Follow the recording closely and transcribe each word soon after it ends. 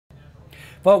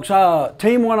Folks,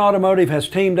 TeamOne Automotive has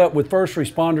teamed up with first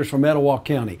responders from Etowah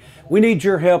County. We need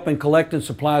your help in collecting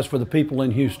supplies for the people in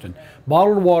Houston.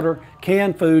 Bottled water,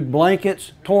 canned food,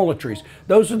 blankets, toiletries.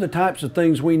 Those are the types of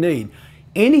things we need.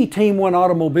 Any TeamOne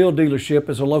automobile dealership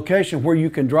is a location where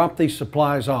you can drop these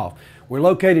supplies off. We're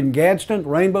located in Gadsden,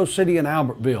 Rainbow City, and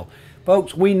Albertville.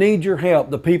 Folks, we need your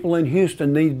help. The people in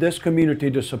Houston need this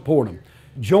community to support them.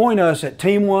 Join us at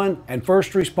TeamOne and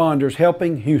First Responders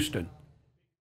Helping Houston.